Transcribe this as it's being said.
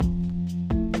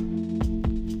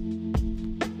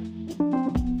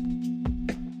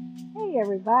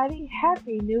everybody.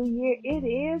 Happy New Year. It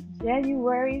is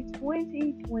January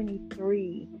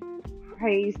 2023.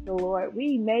 Praise the Lord.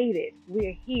 We made it.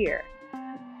 We're here.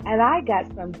 And I got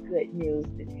some good news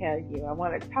to tell you. I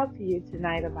want to talk to you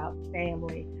tonight about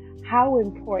family, how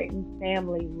important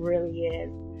family really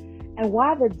is, and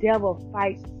why the devil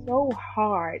fights so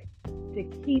hard to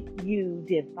keep you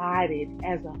divided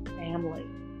as a family.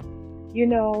 You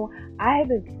know, I have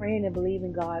been praying and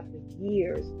believing God for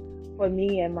years for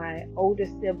me and my older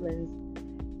siblings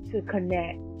to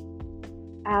connect.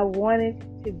 I wanted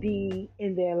to be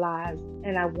in their lives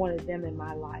and I wanted them in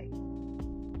my life.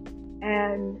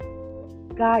 And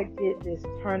God did this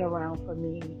turnaround for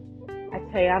me. I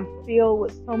tell you, I'm filled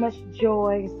with so much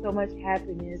joy and so much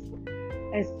happiness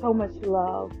and so much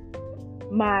love.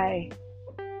 My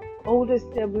older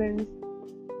siblings,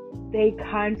 they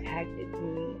contacted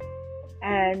me.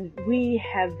 And we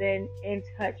have been in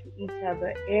touch with each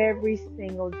other every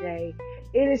single day.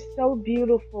 It is so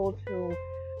beautiful to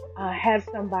have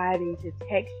somebody to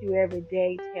text you every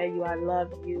day, tell you I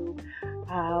love you,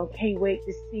 can't wait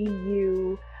to see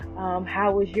you,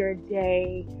 how was your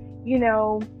day? You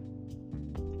know,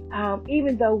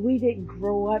 even though we didn't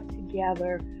grow up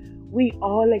together, we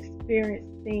all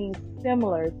experienced things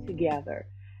similar together.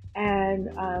 And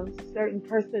certain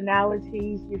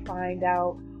personalities, you find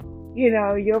out, you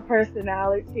know, your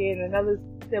personality and another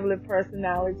sibling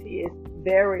personality is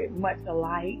very much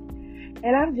alike.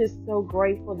 And I'm just so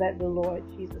grateful that the Lord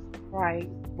Jesus Christ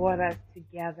brought us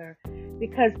together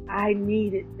because I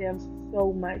needed them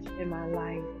so much in my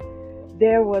life.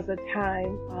 There was a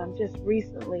time just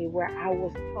recently where I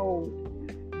was told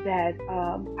that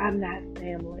I'm not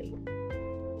family.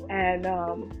 And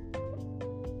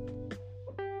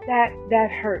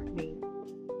that hurt me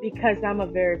because I'm a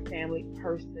very family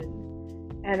person.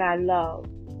 And I love.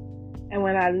 And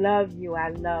when I love you, I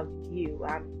love you.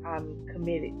 I'm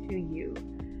committed to you.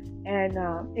 And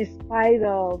in spite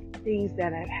of things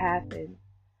that had happened,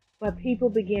 but people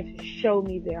began to show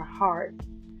me their heart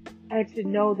and to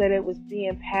know that it was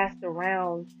being passed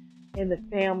around in the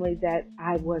family that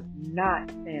I was not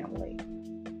family.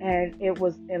 And it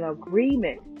was an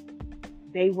agreement.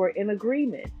 They were in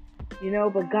agreement, you know,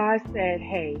 but God said,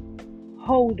 hey,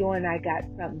 hold on, I got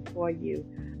something for you.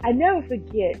 I never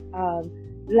forget,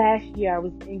 last year I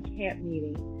was in camp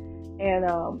meeting and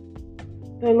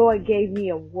the Lord gave me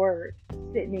a word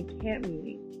sitting in camp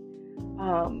meeting.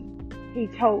 He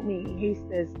told me, he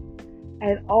says,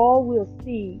 and all will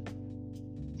see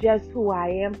just who I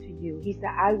am to you. He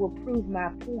said, I will prove my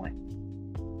point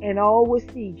and all will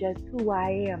see just who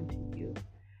I am to you.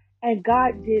 And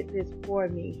God did this for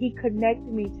me. He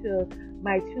connected me to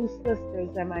my two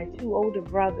sisters and my two older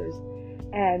brothers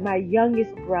and my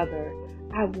youngest brother.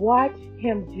 I watched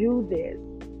him do this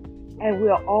and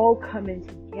we're all coming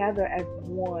together as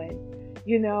one.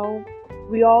 You know,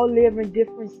 we all live in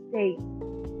different states,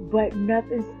 but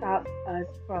nothing stops us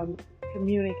from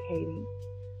communicating.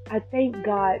 I thank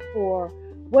God for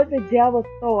what the devil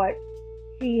thought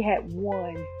he had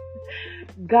won.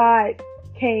 God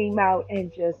came out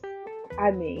and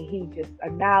he just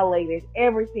annihilated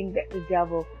everything that the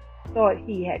devil thought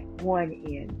he had won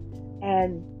in.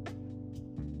 And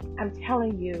I'm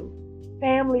telling you,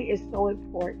 family is so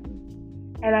important.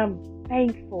 And I'm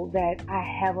thankful that I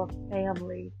have a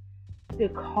family to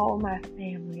call my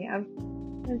family. I'm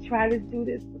going to try to do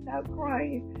this without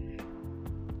crying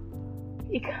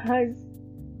because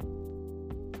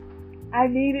I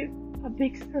needed a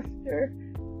big sister.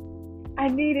 I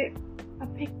needed a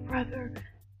big brother.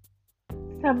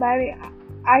 Somebody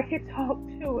I could talk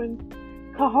to and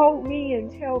could hold me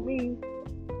and tell me,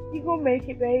 you're going to make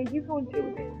it, babe. You're going to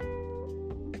do this.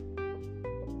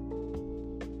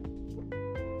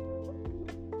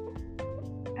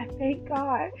 I thank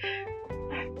God.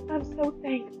 I'm so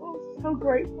thankful, so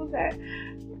grateful that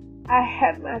I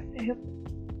have my family.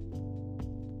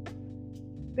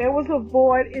 There was a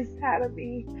void inside of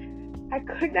me I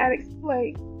could not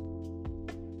explain.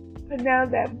 But now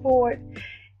that void,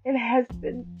 it has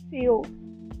been filled.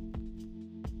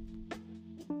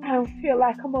 I don't feel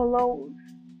like I'm alone.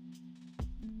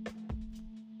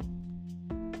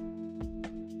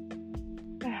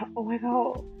 I owe it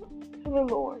all to the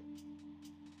Lord.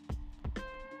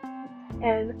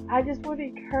 And I just want to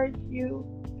encourage you,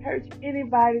 encourage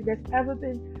anybody that's ever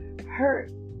been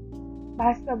hurt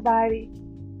by somebody.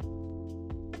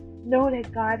 Know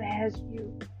that God has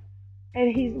you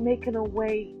and He's making a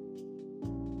way.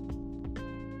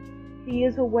 He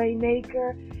is a way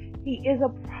maker. He is a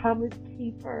promise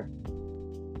keeper.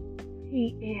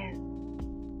 He is.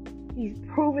 He's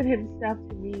proven Himself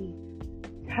to me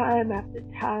time after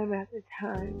time after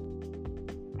time.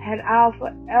 and I'll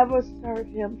forever serve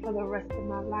him for the rest of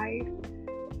my life.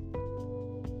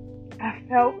 I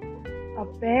felt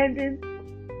abandoned.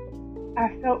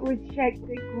 I felt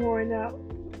rejected growing up.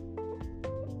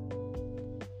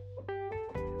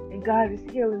 And God is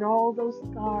healing all those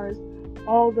scars,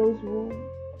 all those wounds.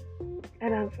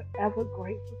 And I'm forever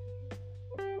grateful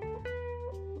to him.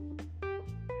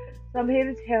 So I'm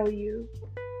here to tell you,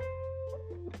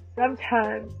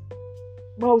 sometimes,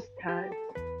 most times,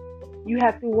 you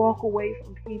have to walk away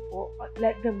from people,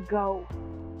 let them go,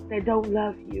 that don't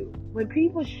love you. When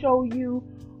people show you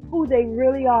who they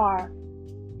really are,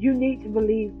 you need to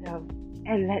believe them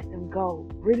and let them go.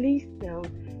 Release them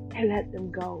and let them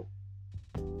go.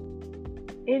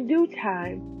 In due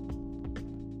time,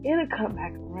 it'll come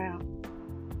back around.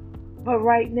 But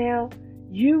right now,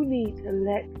 you need to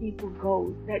let people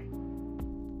go that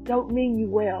don't mean you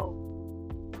well.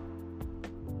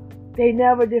 They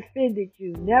never defended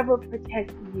you, never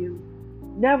protected you,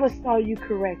 never saw you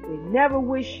correctly, never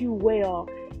wish you well,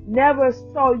 never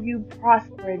saw you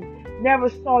prospering, never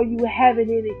saw you having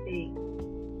anything.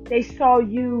 They saw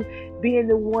you being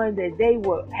the one that they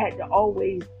had to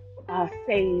always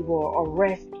save or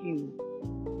rescue.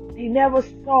 They never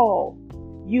saw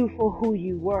you for who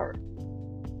you were.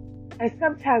 And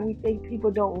sometimes we think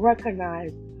people don't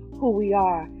recognize who we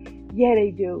are. Yeah,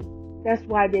 they do. That's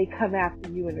why they come after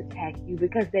you and attack you,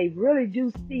 because they really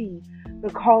do see the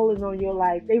calling on your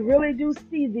life. They really do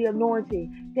see the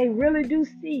anointing. They really do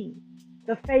see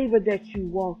the favor that you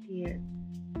walk in.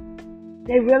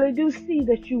 They really do see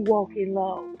that you walk in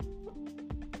love.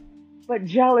 But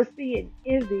jealousy and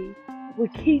envy will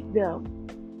keep them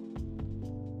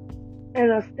in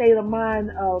a state of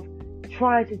mind of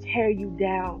trying to tear you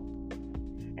down.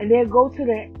 And they'll go to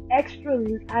the extra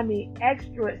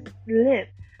length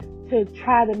to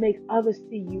try to make others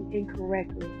see you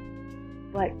incorrectly.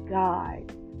 But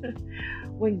God,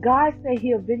 when God said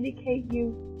he'll vindicate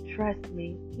you, trust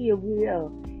me, he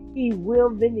will. He will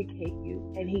vindicate you.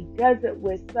 And he does it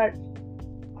with such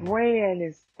grand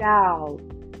and style.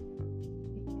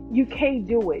 You can't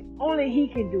do it. Only he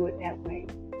can do it that way.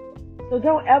 So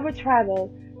don't ever try to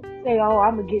say, oh,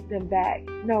 I'm going to get them back.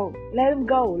 No, let them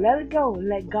go. Let it go and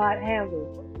let God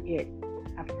handle it.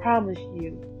 I promise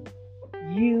you,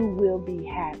 you will be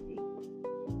happy.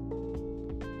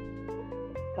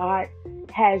 God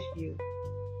has you.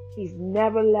 He's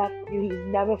never left you. He's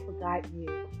never forgotten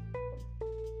you.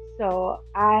 So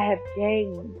I have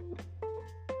gained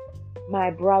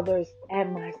my brothers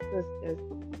and my sisters.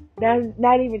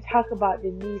 Not even talk about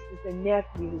the nieces and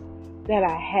nephews that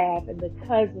I have, and the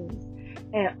cousins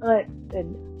and aunts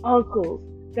and uncles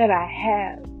that I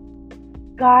have.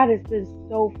 God has been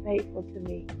so faithful to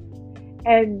me.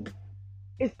 And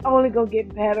it's only going to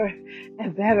get better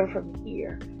and better from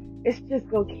here. It's just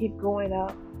going to keep going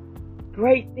up.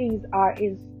 Great things are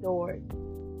in store.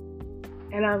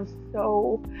 And I'm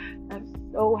so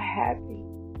happy.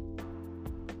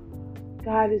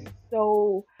 God is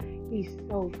he's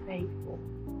so faithful.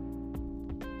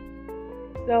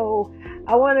 So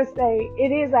I want to say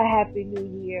it is a happy new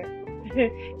year.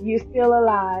 You're still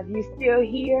alive. You're still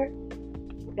here.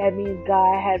 That means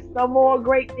God has some more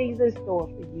great things in store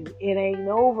for you. It ain't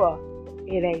over.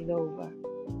 It ain't over.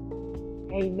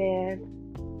 Amen.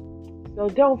 So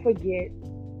don't forget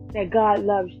that God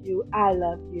loves you. I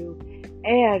love you.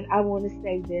 And I want to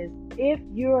say this. If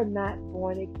you're not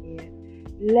born again,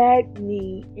 let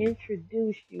me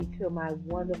introduce you to my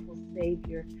wonderful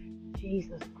Savior,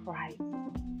 Jesus Christ.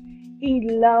 He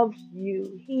loves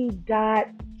you. He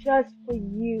died just for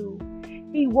you.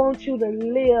 He wants you to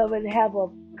live and have a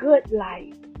good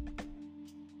life.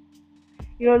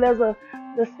 You know, there's the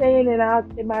saying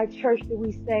in my church that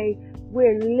we say,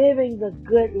 we're living the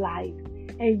good life.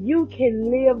 And you can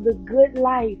live the good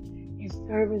life in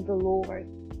serving the Lord.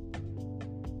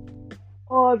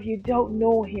 Or if you don't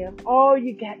know him, all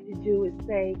you got to do is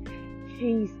say,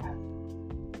 Jesus,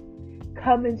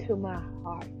 come into my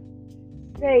heart.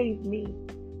 Save me.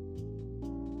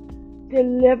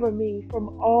 Deliver me from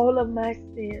all of my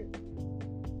sins.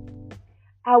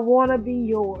 I want to be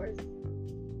yours.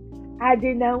 I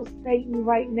denounce Satan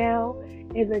right now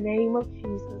in the name of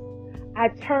Jesus. I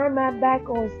turn my back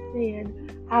on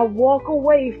sin. I walk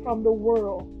away from the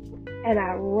world and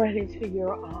I run into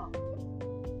your arms.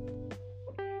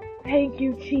 Thank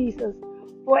you, Jesus,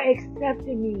 for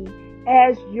accepting me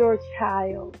as your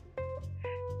child.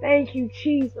 Thank you,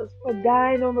 Jesus, for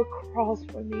dying on the cross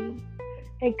for me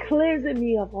and cleansing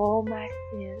me of all my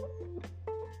sins.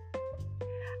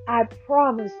 I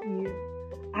promise you,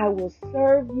 I will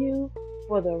serve you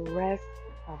for the rest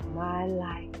of my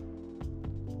life.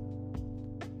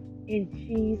 In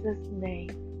Jesus'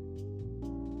 name.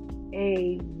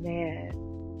 Amen.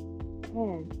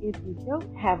 And if you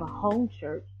don't have a home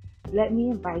church, let me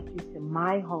invite you to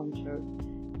my home church,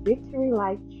 Victory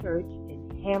Life Church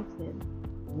in Hampton,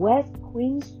 West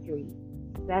Queen Street,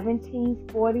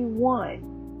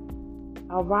 1741.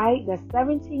 All right, that's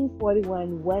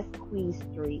 1741 West Queen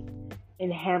Street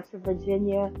in Hampton,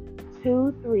 Virginia,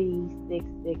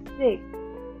 23666.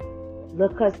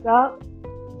 Look us up.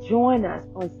 Join us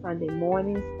on Sunday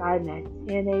mornings starting at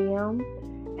 10 a.m.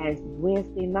 and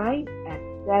Wednesday nights at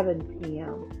 7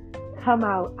 p.m. Come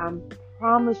out. I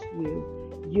promise you,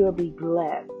 you'll be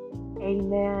blessed.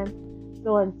 Amen.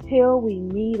 So until we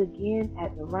meet again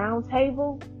at the round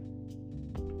table,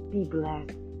 be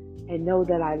blessed and know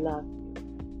that I love you.